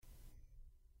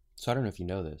So I don't know if you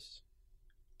know this,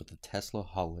 but the Tesla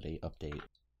holiday update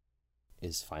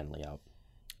is finally out.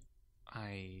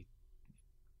 I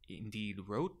indeed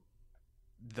wrote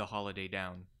the holiday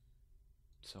down.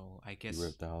 So I You guess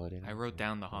wrote the holiday I down? wrote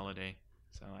down the Okay. holiday.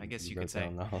 So I guess You you could wrote say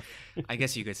down the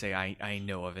holiday. I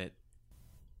know of it.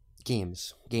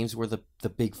 Games. Games were the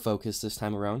big focus this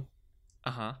time around.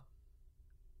 Uh-huh.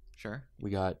 Sure. We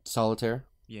got Solitaire,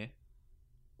 Yeah.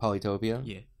 Polytopia,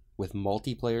 Yeah. with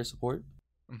multiplayer support.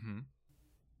 Mm-hmm.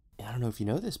 And I don't know if you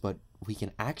know this, but we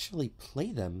can actually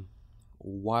play them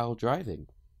while driving.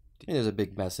 And there's a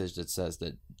big message that says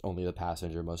that only the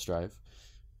passenger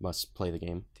must play the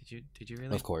game. Did you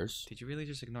really Of course. did you really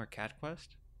just ignore Cat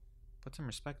Quest? Put some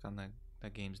respect on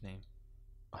that game's name.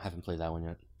 I haven't played that one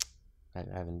yet. I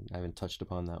haven't touched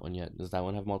upon that one yet. Does that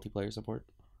one have multiplayer support?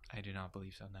 I do not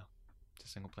believe so, no. It's a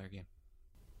single player game.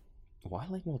 Well, I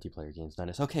like multiplayer games,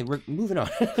 Dennis. Okay, we're moving on.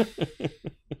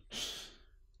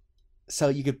 So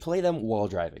you could play them while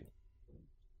driving.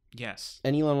 Yes.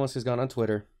 And Elon Musk has gone on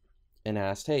Twitter and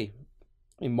asked, hey,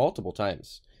 I mean, multiple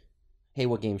times, hey,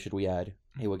 what game should we add?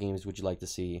 Hey, what games would you like to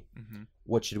see? Mm-hmm.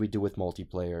 What should we do with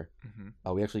multiplayer?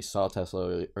 Mm-hmm. We actually saw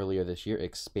Tesla earlier this year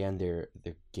expand their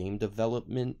game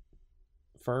development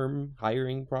firm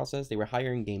hiring process. They were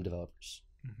hiring game developers.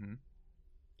 Mm-hmm.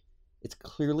 It's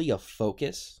clearly a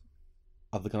focus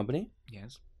of the company.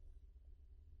 Yes.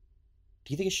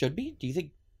 Do you think it should be? Do you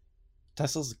think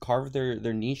Tesla's carved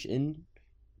their niche in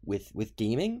with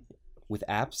gaming, with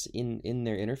apps in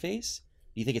their interface?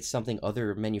 Do you think it's something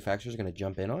other manufacturers are going to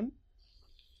jump in on?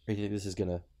 Or do you think this is going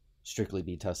to strictly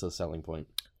be Tesla's selling point?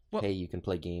 Well, Hey, you can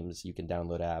play games, you can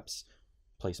download apps,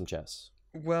 play some chess.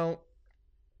 well,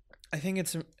 I think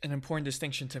it's an important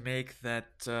distinction to make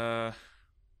that I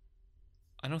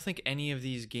don't think any of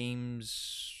these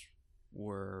games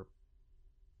were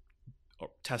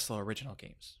Tesla original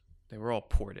games. They were all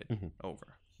ported Mm-hmm.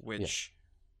 over, which,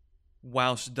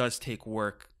 whilst does take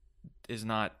work, is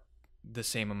not the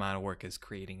same amount of work as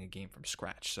creating a game from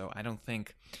scratch. So I don't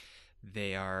think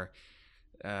they are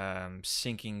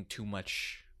sinking too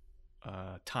much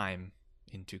time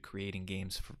into creating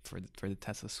games for the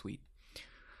Tesla suite.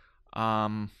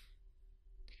 In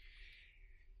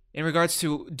regards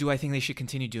to, do I think they should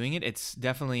continue doing it? It's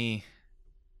definitely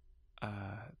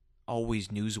always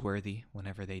newsworthy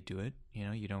whenever they do it. You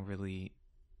know, you don't really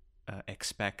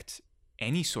expect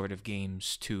any sort of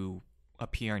games to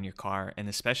appear in your car, and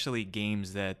especially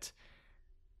games that,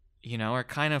 you know, are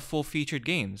kind of full-featured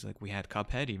games. Like we had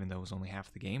Cuphead, even though it was only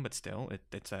half the game, but still,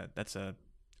 that's a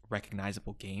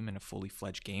recognizable game and a fully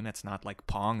fledged game. That's not like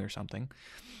Pong or something.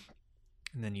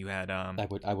 And then you had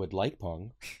I would like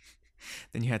Pong.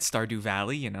 then you had Stardew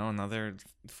Valley, you know, another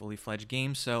fully fledged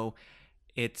game. So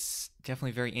it's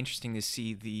definitely very interesting to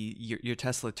see your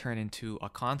Tesla turn into a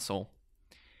console.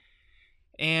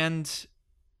 And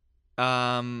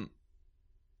I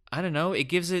don't know, it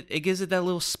gives it that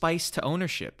little spice to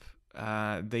ownership.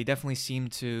 They definitely seem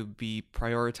to be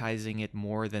prioritizing it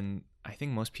more than I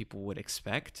think most people would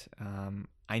expect.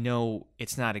 I know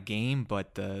it's not a game,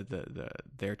 but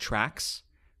their Tracks,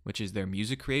 which is their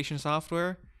music creation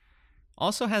software,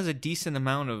 also has a decent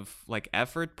amount of like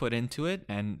effort put into it,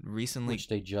 and recently, Which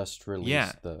they just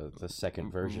released the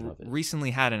second version of it.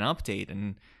 Recently had an update,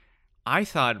 and I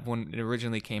thought when it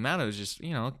originally came out, it was just,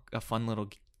 you know, a fun little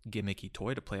gimmicky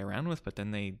toy to play around with, but then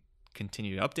they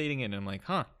continued updating it, and I'm like,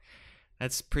 huh,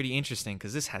 that's pretty interesting,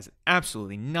 because this has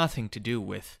absolutely nothing to do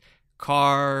with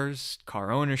cars,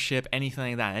 car ownership,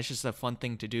 anything like that. It's just a fun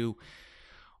thing to do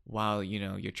while, you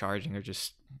know, you're charging or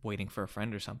just waiting for a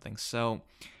friend or something. So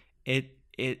it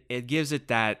gives it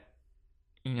that,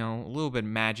 you know, a little bit of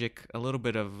magic, a little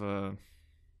bit of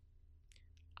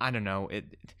I don't know,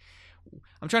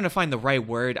 I'm trying to find the right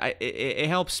word. It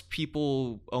helps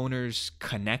people, owners,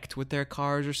 connect with their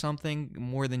cars or something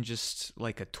more than just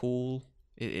like a tool.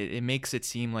 It makes it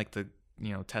seem like the,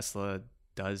 you know, Tesla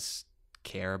does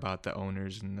care about the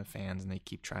owners and the fans, and they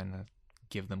keep trying to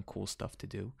give them cool stuff to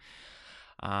do.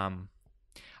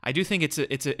 I do think it's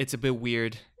a bit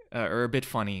weird, or a bit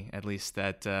funny at least,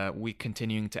 that we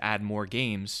continuing to add more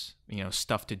games, you know,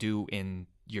 stuff to do in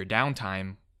your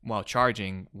downtime while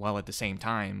charging, while at the same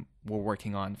time we're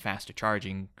working on faster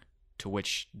charging, to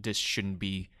which this shouldn't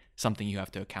be something you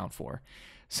have to account for.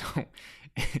 So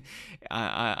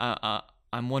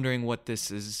I'm wondering what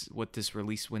this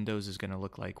release windows is going to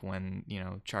look like when, you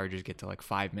know, chargers get to like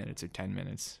 5 minutes or 10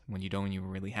 minutes, when you don't even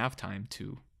really have time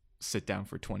to sit down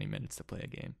for 20 minutes to play a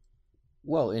game.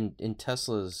 Well, in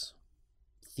Tesla's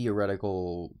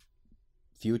theoretical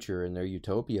future, in their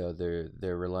utopia,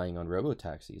 they're relying on robo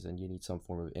taxis, and you need some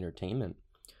form of entertainment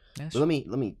That's But let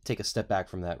me take a step back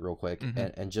from that real quick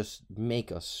and just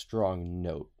make a strong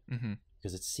note,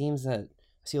 because it seems that I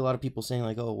see a lot of people saying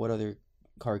like, "Oh, what other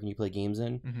car can you play games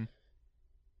in?"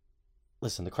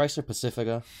 Listen, the Chrysler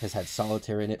Pacifica has had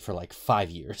solitaire in it for like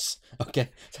 5 years. Okay,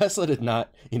 Tesla did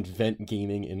not invent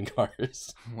gaming in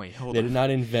cars. Wait, hold They up. did not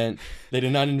invent. They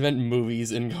did not invent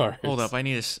movies in cars. Hold up, I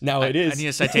need It is. I need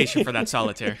a citation for that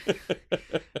solitaire.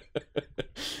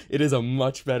 It is a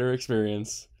much better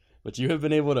experience. But you have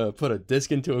been able to put a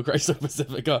disc into a Chrysler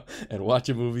Pacifica and watch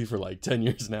a movie for like 10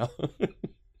 years now.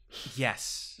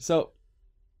 Yes. So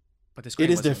But this it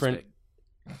is different.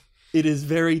 It is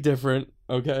very different,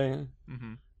 okay?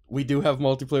 We do have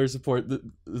multiplayer support, the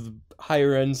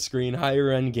higher end screen, higher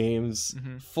end games,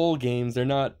 full games. They're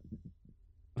not...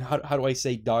 How do I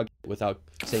say dog without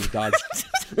saying dog?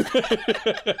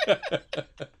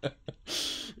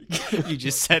 You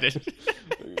just said it.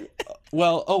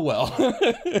 Well, oh well.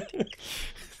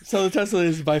 So the Tesla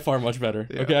is by far much better.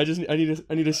 Yeah. Okay, I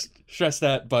need to stress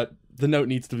that, but the note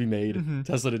needs to be made.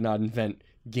 Tesla did not invent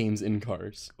games in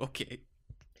cars. Okay.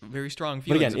 Very strong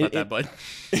feelings about that, bud.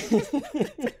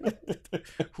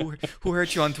 Who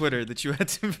hurt you on Twitter that you had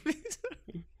to...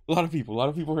 A lot of people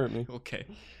hurt me. Okay.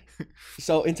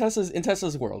 So in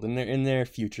Tesla's world, in their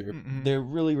future, they're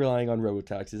really relying on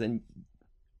robotaxis, and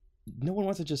no one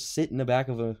wants to just sit in the back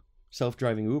of a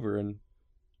self-driving Uber and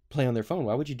play on their phone.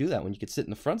 Why would you do that when you could sit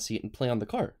in the front seat and play on the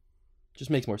car?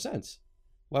 Just makes more sense.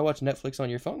 Why watch Netflix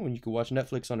on your phone when you could watch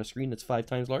Netflix on a screen that's 5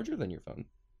 times larger than your phone?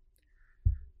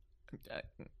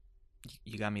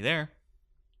 You got me there.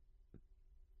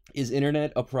 Is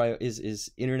internet is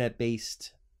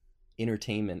internet-based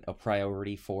entertainment a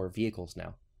priority for vehicles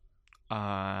now?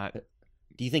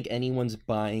 Do you think anyone's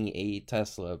buying a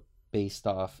Tesla based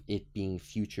off it being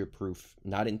future-proof,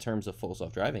 not in terms of full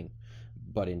self-driving,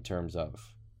 but in terms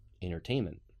of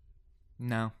entertainment?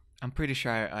 No. I'm pretty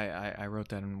sure I wrote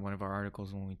that in one of our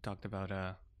articles when we talked about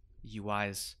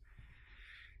UIs.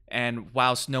 And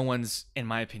whilst no one's, in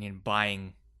my opinion,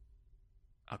 buying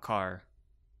a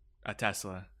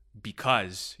Tesla,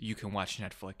 because you can watch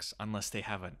Netflix, unless they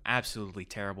have an absolutely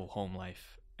terrible home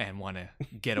life and want to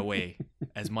get away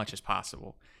as much as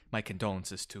possible. My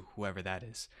condolences to whoever that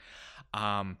is.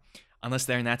 Unless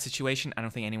they're in that situation, I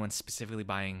don't think anyone's specifically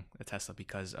buying a Tesla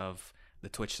because of the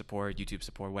Twitch support, YouTube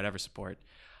support, whatever support.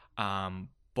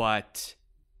 But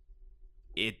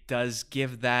it does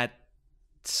give that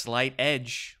slight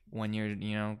edge when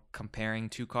you're, comparing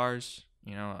two cars,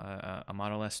 a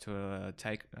Model S to a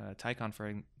Taycan,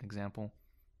 for example.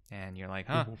 And you're like,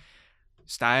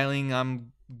 styling,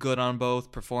 I'm good on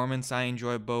both. Performance, I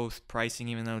enjoy both. Pricing,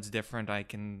 even though it's different, I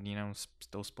can,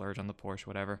 still splurge on the Porsche,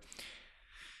 whatever.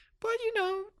 But,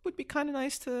 it would be kind of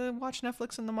nice to watch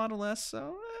Netflix in the Model S.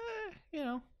 So,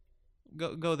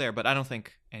 go there. But I don't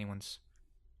think anyone's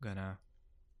gonna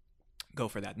go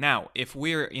for that. Now, if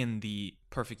we're in the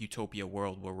perfect utopia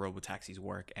world where robotaxis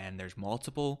work and there's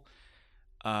multiple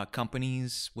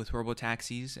companies with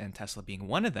robotaxis and Tesla being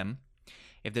one of them,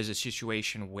 if there's a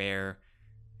situation where,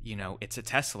 it's a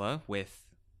Tesla with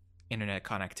internet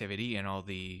connectivity and all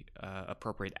the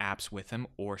appropriate apps with them,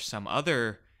 or some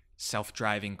other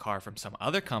self-driving car from some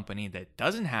other company that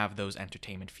doesn't have those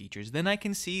entertainment features, then I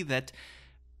can see that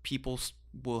people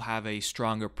will have a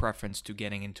stronger preference to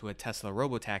getting into a Tesla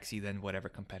robotaxi than whatever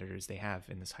competitors they have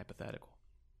in this hypothetical.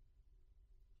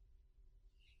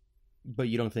 But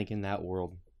you don't think in that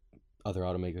world other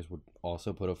automakers would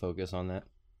also put a focus on that?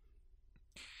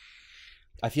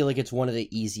 I feel like it's one of the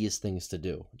easiest things to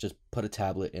do. Just put a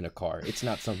tablet in a car. It's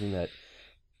not something that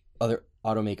other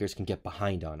automakers can get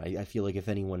behind on. I feel like if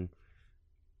anyone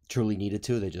truly needed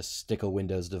to, they just stick a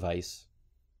Windows device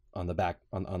on the back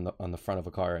on the front of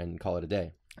a car and call it a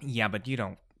day. Yeah, but you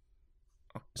don't.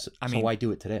 So why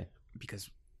do it today? Because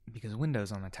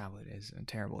Windows on a tablet is a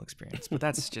terrible experience. But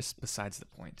that's just besides the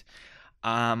point.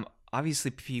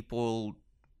 Obviously,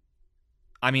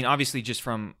 just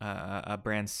from a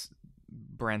brand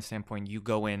standpoint, you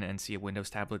go in and see a Windows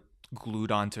tablet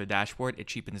glued onto a dashboard, it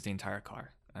cheapens the entire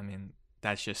car. I mean,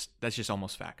 that's just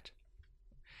almost fact.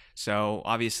 So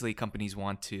obviously companies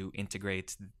want to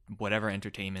integrate whatever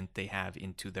entertainment they have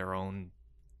into their own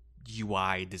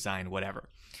UI design, whatever.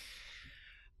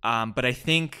 But I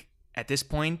think at this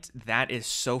point that is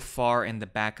so far in the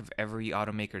back of every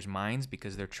automaker's minds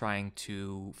because they're trying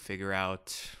to figure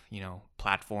out,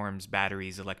 platforms,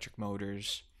 batteries, electric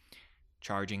motors,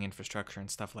 charging infrastructure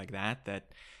and stuff like that.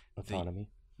 Autonomy,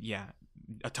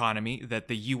 that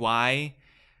the UI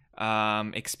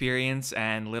experience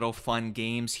and little fun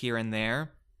games here and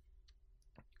there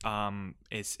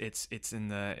it's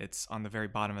on the very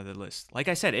bottom of the list. Like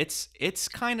I said, it's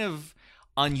kind of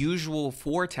unusual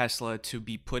for Tesla to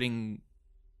be putting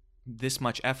this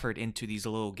much effort into these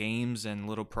little games and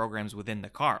little programs within the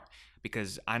car,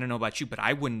 because I don't know about you, but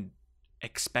I wouldn't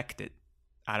expect it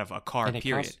out of a car, And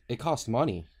period. it costs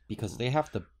money because they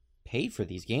have to pay for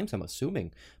these games, I'm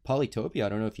assuming. Polytopia, I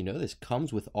don't know if you know this,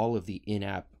 comes with all of the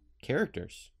in-app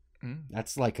characters. Mm.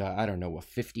 That's like a, I don't know, a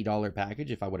 $50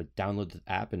 package if I would have downloaded the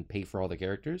app and pay for all the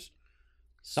characters.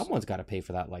 Someone's got to pay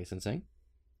for that licensing.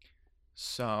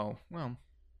 So, well,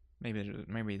 maybe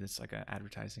it's like an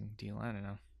advertising deal. I don't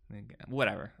know.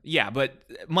 Whatever. Yeah, but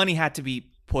money had to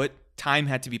be put, time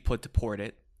had to be put to port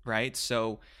it, right?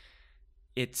 So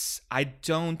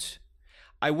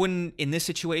I wouldn't, in this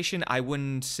situation, I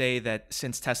wouldn't say that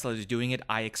since Tesla is doing it,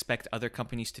 I expect other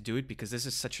companies to do it, because this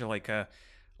is such a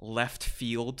left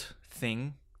field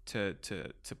thing to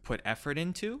put effort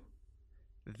into,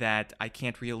 that I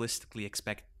can't realistically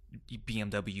expect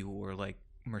BMW or like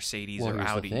Mercedes or Here's the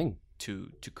Audi thing. to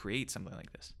create something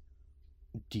like this.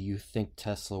 Do you think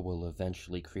Tesla will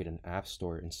eventually create an app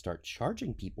store and start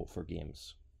charging people for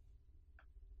games?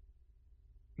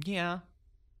 Yeah.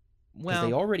 Because Well,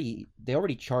 they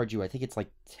already charge you. I think it's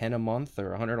like 10 a month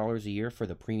or $100 a year for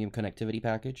the premium connectivity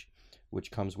package,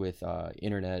 which comes with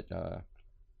internet. I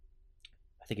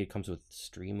think it comes with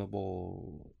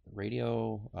streamable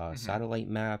radio, satellite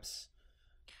maps.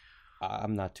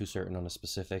 I'm not too certain on the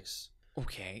specifics,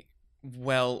 okay.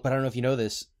 Well, but I don't know if you know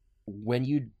this.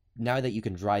 Now that you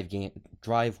can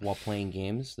drive while playing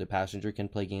games, the passenger can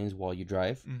play games while you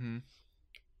drive. mm-hmm.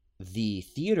 The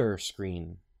theater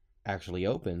screen actually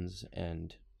opens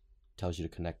and tells you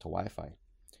to connect to Wi-Fi.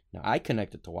 Now, I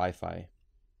connected to Wi-Fi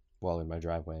while in my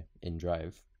driveway in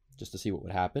Drive just to see what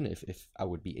would happen if I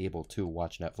would be able to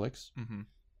watch Netflix. Mm-hmm.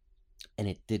 And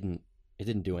it didn't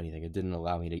do anything. It didn't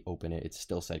allow me to open it. It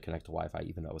still said connect to Wi-Fi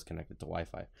even though I was connected to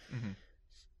Wi-Fi. Mm-hmm.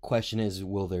 Question is,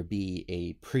 will there be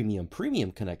a premium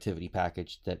connectivity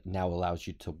package that now allows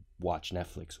you to watch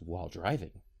Netflix while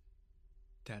driving?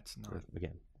 That's not Or,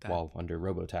 again, that. while under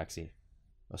robotaxi,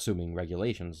 assuming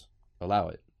regulations allow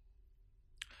it.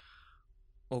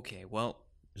 Okay, well,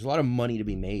 There's a lot of money to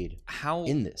be made how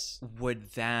in this.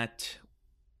 would that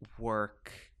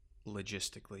work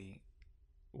logistically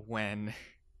when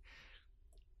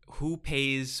who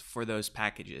pays for those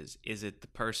packages? Is it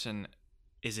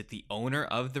the owner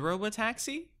of the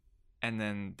robotaxi and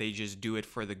then they just do it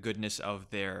for the goodness of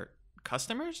their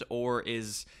customers, or I are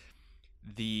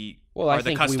the think we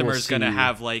will customers going to see-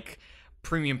 have like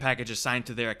premium package assigned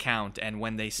to their account, and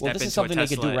when they step this is into a something they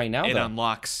could Tesla do right now, it though.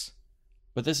 unlocks?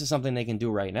 But this is something they can do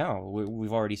right now.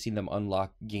 We've already seen them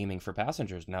unlock gaming for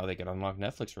passengers. Now they can unlock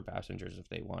Netflix for passengers if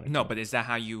they wanted. No, but is that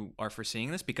how you are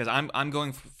foreseeing this? Because I'm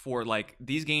going for like,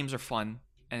 these games are fun,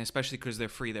 and especially because they're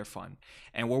free, they're fun.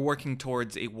 And we're working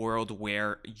towards a world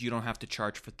where you don't have to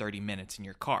charge for 30 minutes in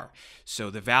your car. So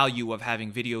the value of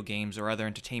having video games or other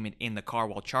entertainment in the car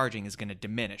while charging is going to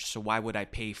diminish. So why would I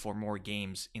pay for more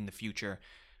games in the future?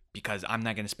 Because I'm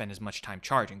not going to spend as much time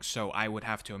charging. So I would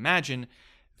have to imagine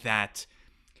that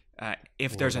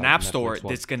if What there's an about app store Netflix while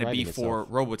that's going to be driving for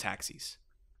itself? robotaxis.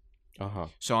 Uh-huh.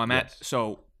 So Yes.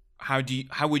 so how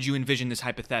would you envision this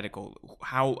hypothetical?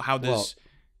 How does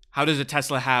a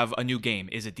Tesla have a new game?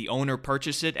 Is it the owner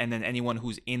purchase it and then anyone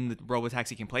who's in the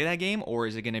robotaxi can play that game, or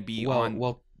is it going to be on?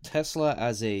 Well, Tesla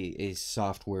as a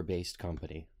software-based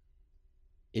company,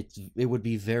 it would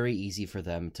be very easy for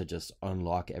them to just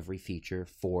unlock every feature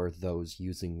for those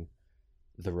using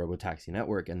the robotaxi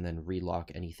network and then relock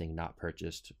anything not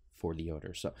purchased for the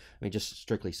owner. So, I mean, just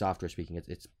strictly software speaking,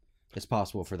 it's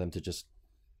possible for them to just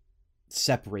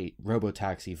separate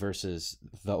robotaxi versus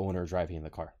the owner driving the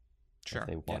car Sure, if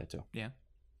they wanted to. Yeah.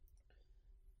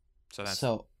 So that's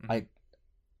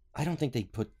I don't think they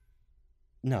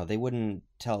wouldn't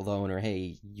tell the owner,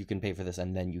 hey, you can pay for this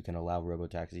and then you can allow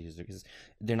robotaxi users, because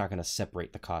they're not going to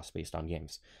separate the cost based on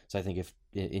games. So I think if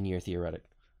in your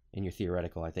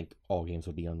theoretical, I think all games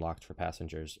would be unlocked for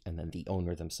passengers and then the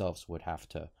owner themselves would have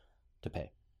to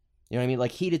pay. You know what I mean?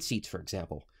 Like heated seats, for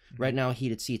example. Right now,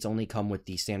 heated seats only come with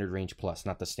the standard range plus,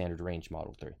 not the standard range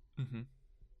Model 3. Mm-hmm.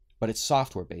 But it's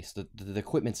software based. The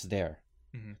equipment's there.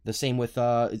 Mm-hmm. The same with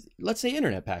let's say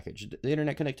internet package, the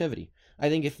internet connectivity. I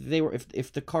think if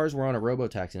the cars were on a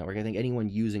robotaxi network, I think anyone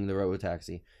using the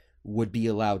robotaxi would be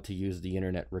allowed to use the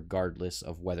internet regardless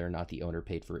of whether or not the owner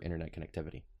paid for internet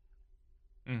connectivity.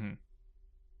 Mm-hmm.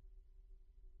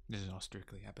 This is all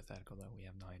strictly hypothetical, though. We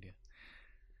have no idea.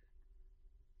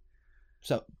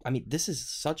 So, I mean, this is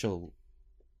such a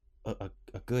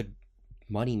good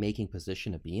money making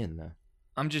position to be in, though.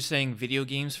 I'm just saying, video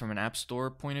games from an app store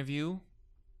point of view,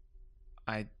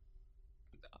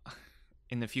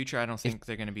 in the future, I don't think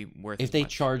they're going to be worth. If as they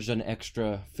much. charged an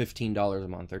extra $15 a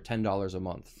month or $10 a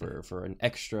month for an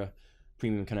extra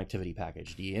premium connectivity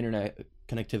package, the internet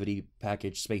connectivity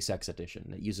package SpaceX edition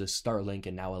that uses Starlink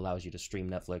and now allows you to stream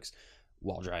Netflix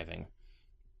while driving,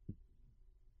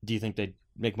 do you think they'd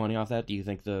make money off that? Do you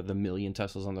think the million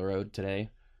Teslas on the road today,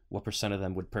 what percent of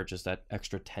them would purchase that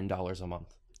extra $10 a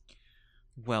month?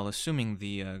 Well, assuming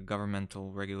the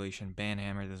governmental regulation ban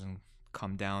hammer doesn't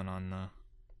come down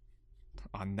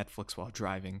on Netflix while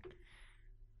driving.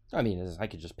 I mean, I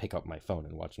could just pick up my phone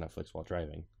and watch Netflix while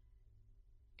driving.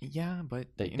 Yeah, but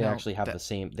They actually have the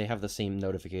same. They have the same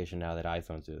notification now that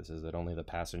iPhones do. This is that only the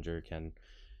passenger can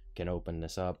open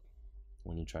this up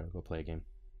when you try to go play a game.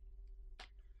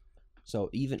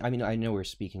 So even, I mean, I know we're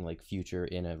speaking like future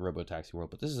in a robotaxi world,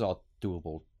 but this is all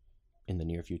doable in the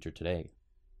near future today.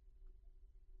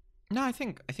 No, I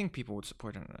think people would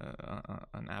support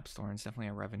an app store, and it's definitely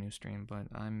a revenue stream. But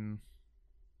I'm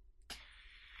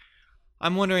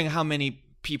wondering how many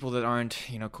people that aren't,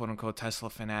 quote unquote Tesla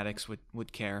fanatics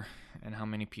would care, and how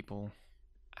many people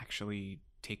actually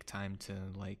take time to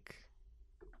like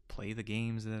play the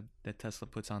games that Tesla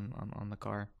puts on the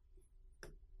car.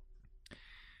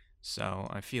 So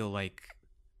I feel like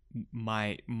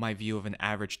my view of an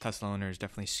average Tesla owner is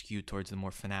definitely skewed towards the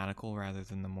more fanatical rather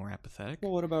than the more apathetic.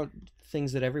 Well, what about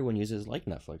things that everyone uses like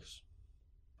Netflix?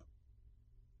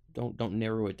 Don't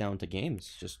narrow it down to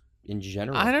games. Just in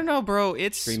general. I don't know, bro.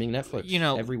 It's streaming Netflix.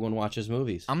 Everyone watches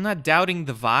movies. I'm not doubting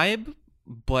the vibe,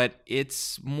 but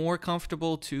it's more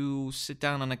comfortable to sit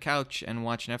down on a couch and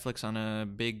watch Netflix on a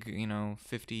big,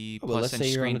 50+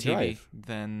 inch screen TV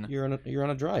than you're on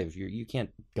a drive. You can't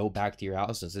go back to your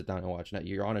house and sit down and watch it.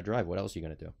 You're on a drive. What else are you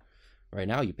gonna do? Right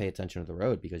now, you pay attention to the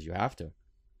road because you have to.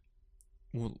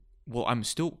 Well, I'm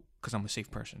still, because I'm a safe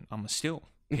person. I'm still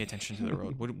pay attention to the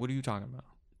road. What are you talking about?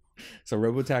 So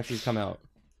robotaxis come out.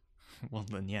 Well,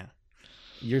 then, yeah.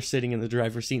 You're sitting in the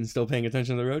driver's seat and still paying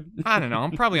attention to the road? I don't know.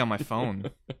 I'm probably on my phone.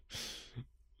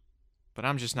 But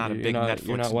I'm just not a big Netflix dude.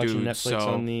 You're not watching Netflix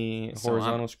on the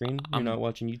horizontal screen? You're not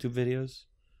watching YouTube videos?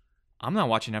 I'm not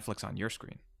watching Netflix on your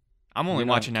screen. I'm only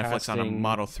watching Netflix on a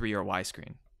Model 3 or Y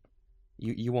screen.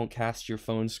 You won't cast your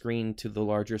phone screen to the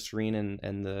larger screen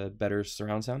and the better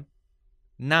surround sound?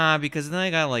 Nah, because then I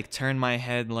gotta like turn my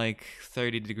head like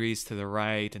 30 degrees to the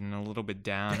right and a little bit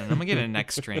down, and I'm gonna get a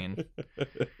neck strain.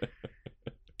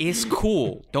 It's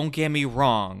cool, don't get me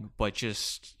wrong, but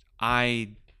just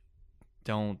I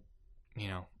don't,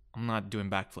 I'm not doing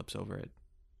backflips over it.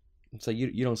 So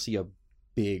you don't see a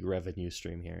big revenue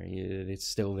stream here. It's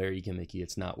still very gimmicky.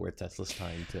 It's not worth Tesla's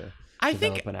time to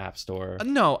develop an app store.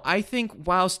 No, I think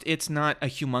whilst it's not a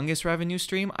humongous revenue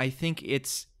stream, I think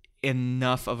it's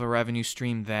enough of a revenue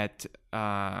stream that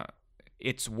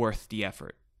it's worth the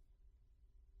effort.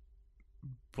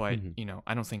 But,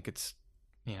 I don't think it's,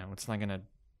 it's not going to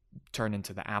turn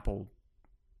into the Apple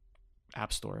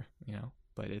App Store,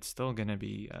 but it's still going to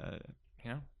be,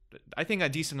 I think a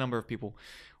decent number of people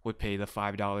would pay the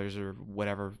 $5 or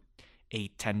whatever,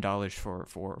 $8-10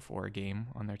 for a game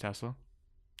on their Tesla,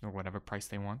 or whatever price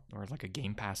they want, or like a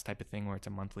Game Pass type of thing where it's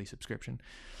a monthly subscription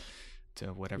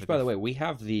to whatever. Which, by the way, we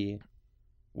have the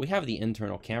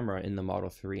internal camera in the Model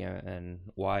 3 and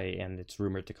Y, and it's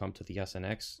rumored to come to the S and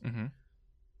X. Mm-hmm.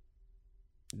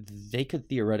 They could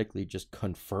theoretically just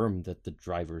confirm that the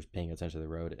driver is paying attention to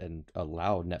the road and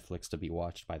allow Netflix to be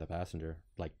watched by the passenger,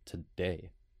 like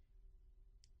today.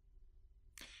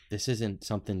 This isn't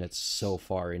something that's so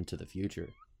far into the future.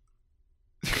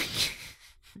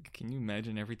 Can you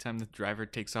imagine every time the driver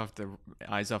takes off the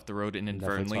eyes off the road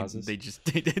inadvertently, they just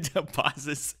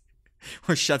pauses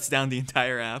or shuts down the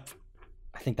entire app?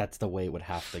 I think that's the way it would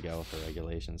have to go for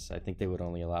regulations. I think they would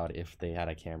only allow it if they had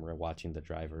a camera watching the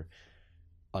driver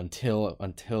until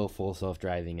full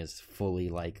self-driving is fully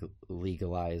like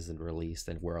legalized and released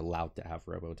and we're allowed to have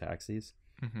robo-taxis.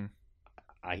 Mm-hmm.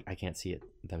 I can't see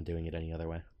them doing it any other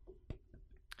way.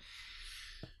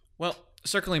 Well,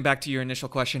 circling back to your initial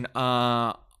question,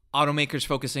 automakers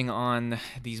focusing on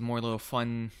these more little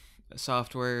fun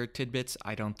software tidbits,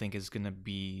 I don't think is going to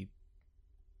be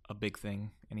a big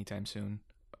thing anytime soon.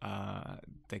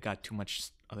 They got too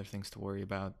much other things to worry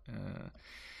about.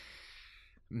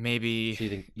 Maybe. So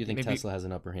you think Tesla has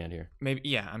an upper hand here? Maybe,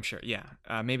 yeah, I'm sure. Yeah,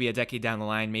 maybe a decade down the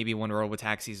line, maybe when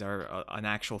robotaxis are an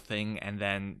actual thing, and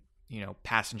then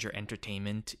passenger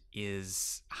entertainment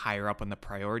is higher up on the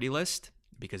priority list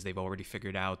because they've already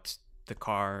figured out the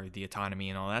car, the autonomy,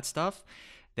 and all that stuff.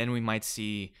 Then we might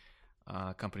see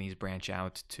companies branch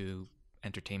out to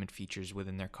entertainment features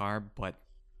within their car. But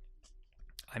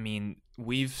I mean,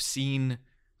 we've seen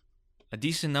a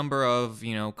decent number of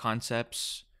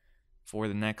concepts for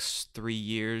the next 3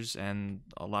 years, and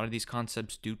a lot of these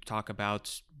concepts do talk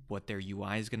about what their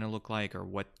UI is going to look like or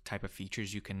what type of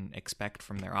features you can expect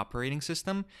from their operating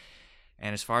system.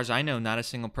 And as far as I know, not a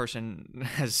single person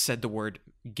has said the word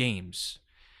games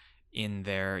in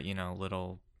their,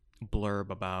 little blurb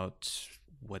about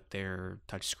what their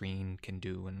touchscreen can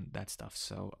do and that stuff.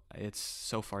 So it's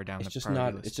so far down the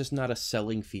priority list. It's just not a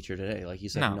selling feature today. Like you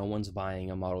said, No. no one's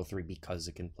buying a Model 3 because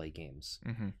it can play games.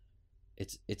 Mm-hmm.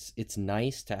 It's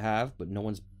nice to have, but no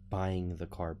one's buying the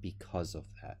car because of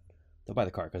that. They'll buy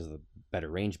the car because of the better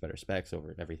range, better specs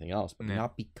over everything else, but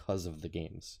not because of the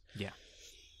games. Yeah.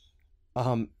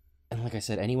 And like I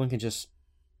said, anyone can just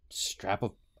strap a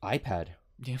iPad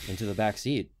into the back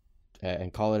seat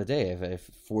and call it a day. If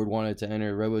Ford wanted to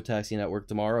enter Robotaxi network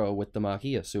tomorrow with the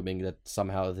Mach-E, assuming that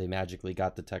somehow they magically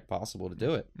got the tech possible to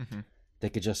do it, they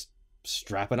could just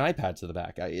strap an iPad to the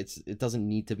back. It doesn't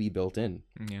need to be built in.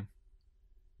 Yeah.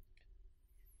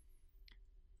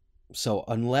 So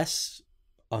unless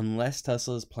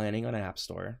Tesla is planning on an app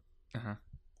store,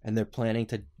 and they're planning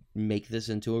to make this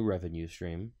into a revenue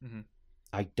stream,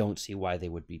 I don't see why they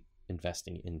would be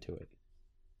investing into it.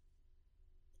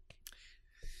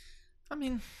 I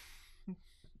mean,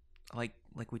 like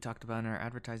we talked about in our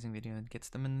advertising video, it gets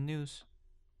them in the news.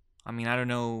 I mean, I don't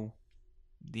know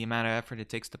the amount of effort it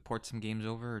takes to port some games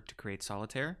over or to create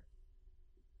Solitaire.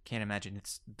 Can't imagine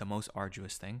it's the most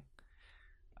arduous thing.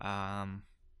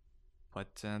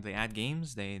 But they add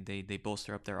games, they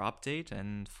bolster up their update,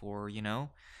 and for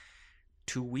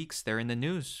 2 weeks they're in the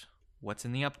news. What's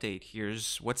in the update?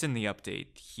 Here's what's in the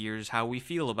update. Here's how we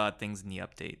feel about things in the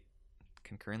update.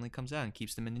 Concurrently comes out and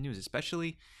keeps them in the news,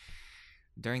 especially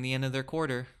during the end of their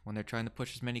quarter when they're trying to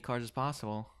push as many cars as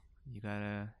possible. You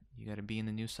gotta be in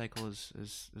the news cycle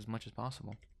as much as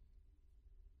possible.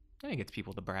 And it gets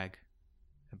people to brag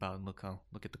about look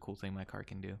at the cool thing my car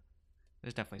can do.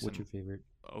 There's definitely What's your favorite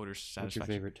odor satisfaction. What's your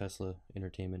favorite Tesla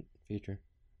entertainment feature?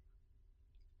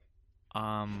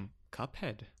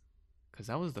 Cuphead, because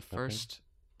that was the first.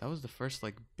 That was the first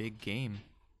like big game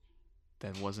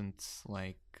that wasn't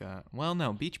like.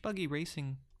 No, Beach Buggy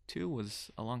Racing 2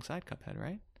 was alongside Cuphead,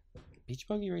 right? Beach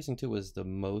Buggy Racing 2 was the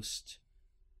most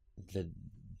that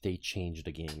they changed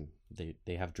a game.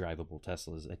 They have drivable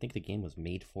Teslas. I think the game was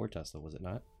made for Tesla, was it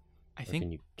not? I think.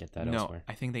 Can you get that elsewhere?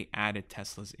 I think they added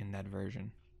Teslas in that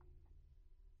version.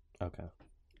 Okay.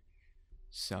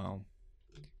 So,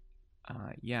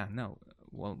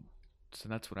 so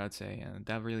that's what I'd say.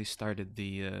 That really started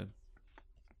the,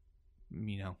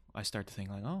 I start to think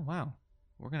like, oh wow,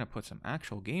 we're gonna put some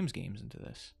actual games into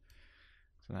this.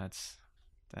 So that's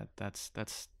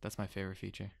my favorite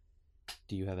feature.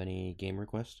 Do you have any game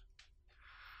requests?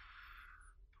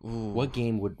 Ooh. What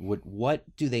game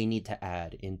what do they need to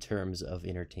add in terms of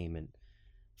entertainment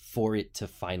for it to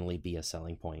finally be a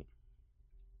selling point?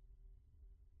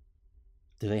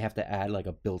 Do they have to add like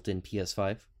a built-in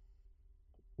PS5?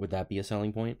 Would that be a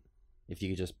selling point? If you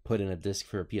could just put in a disc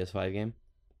for a PS5 game?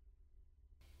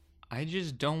 I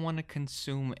just don't want to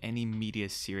consume any media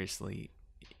seriously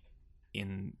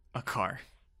in a car.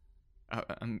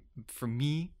 For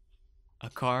me, a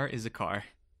car is a car.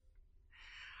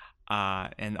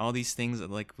 And all these things,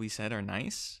 like we said, are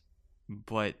nice.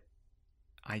 But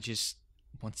I just,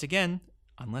 once again,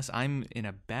 unless I'm in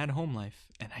a bad home life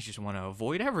and I just want to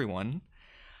avoid everyone,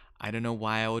 I don't know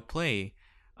why I would play,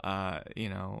 Demon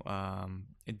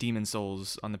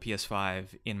Souls on the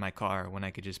PS5 in my car when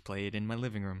I could just play it in my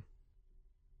living room.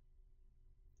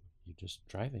 You're just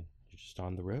driving. You're just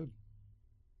on the road.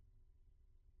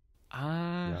 You're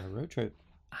Uh, on a road trip.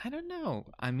 I don't know.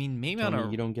 I mean, maybe Tell on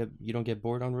me you don't get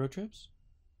bored on road trips?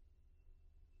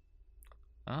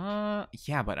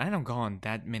 yeah, but I don't go on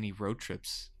that many road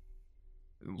trips,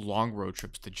 long road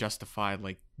trips to justify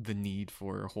like the need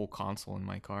for a whole console in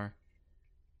my car.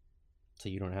 So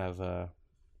you don't have I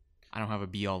don't have a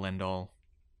be all end all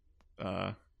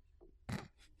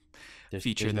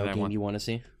feature there's no that I game want. you want to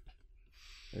see?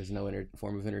 There's no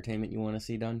form of entertainment you want to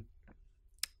see done?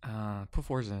 Put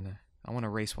Forza in there. I want to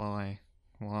race while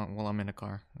I'm in a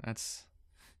car. That's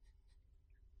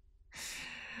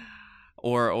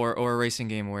or a racing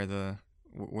game where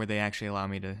they actually allow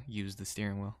me to use the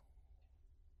steering wheel.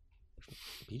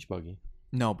 Beach Buggy.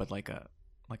 No, but like a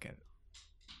like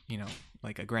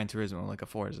a Gran Turismo, like a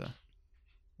Forza,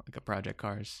 like a Project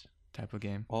Cars type of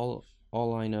game. All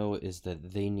I know is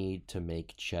that they need to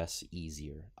make chess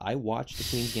easier. I watched the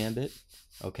Queen's Gambit,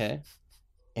 okay?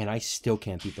 And I still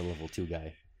can't beat the level 2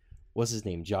 guy. What's his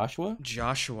name? Joshua?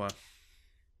 Joshua.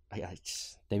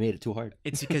 They made it too hard.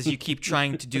 It's because you keep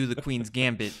trying to do the Queen's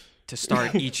Gambit to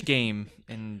start each game,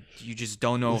 and you just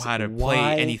don't know Listen, how to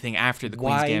play anything after the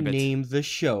Queen's Why Gambit. name the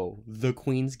show The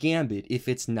Queen's Gambit if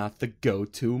it's not the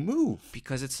go-to move?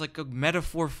 Because it's like a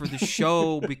metaphor for the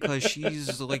show, because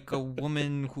she's like a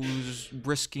woman who's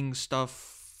risking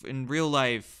stuff in real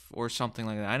life or something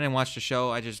like that. I didn't watch the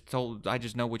show. I just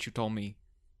know what you told me.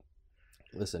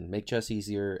 Listen, make chess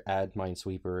easier, add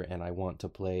Minesweeper, and I want to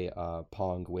play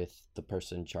Pong with the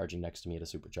person charging next to me at a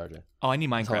supercharger. Oh, I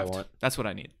need That's all I Minecraft. want. That's what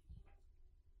I need.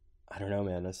 I don't know,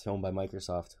 man. That's owned by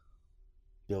Microsoft.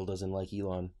 Bill doesn't like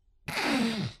Elon.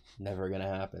 Never gonna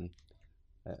happen.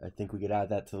 I think we could add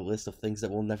that to the list of things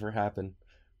that will never happen.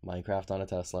 Minecraft on a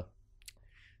Tesla.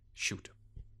 Shoot.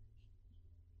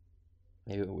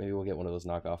 Maybe we'll get one of those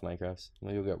knockoff Minecrafts.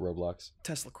 Maybe we'll get Roblox.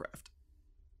 Tesla Craft.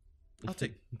 I'll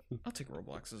take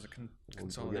Roblox as a We'll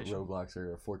consolidation. get Roblox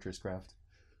or Fortress Craft.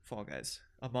 Fall Guys,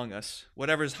 Among Us,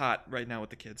 whatever's hot right now with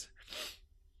the kids.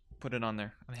 Put it on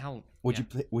there. I mean, how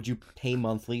Would you pay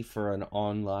monthly for an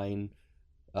online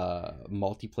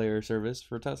multiplayer service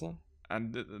for Tesla?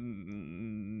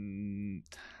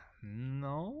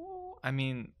 No. I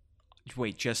mean,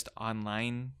 wait, just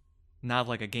online, not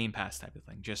like a Game Pass type of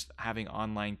thing. Just having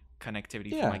online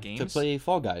connectivity for my games to play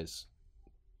Fall Guys.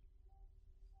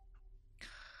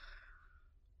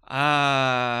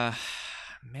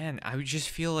 Man, I would just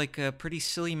feel like a pretty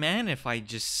silly man if I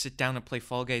just sit down and play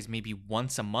Fall Guys maybe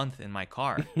once a month in my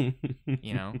car.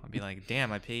 You know, I'd be like,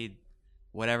 damn, I paid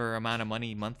whatever amount of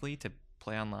money monthly to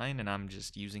play online, and I'm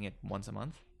just using it once a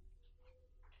month.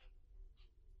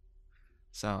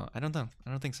 So I don't know. I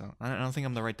don't think so. I don't think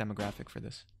I'm the right demographic for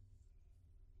this.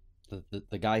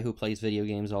 The guy who plays video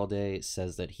games all day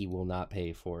says that he will not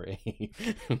pay for a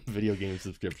video game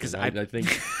subscription. Because I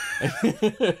think.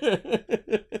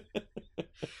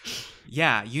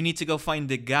 Yeah, you need to go find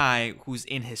the guy who's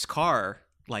in his car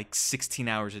like 16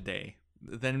 hours a day.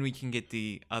 Then we can get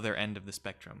the other end of the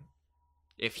spectrum.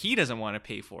 If he doesn't want to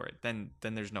pay for it, then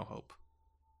there's no hope.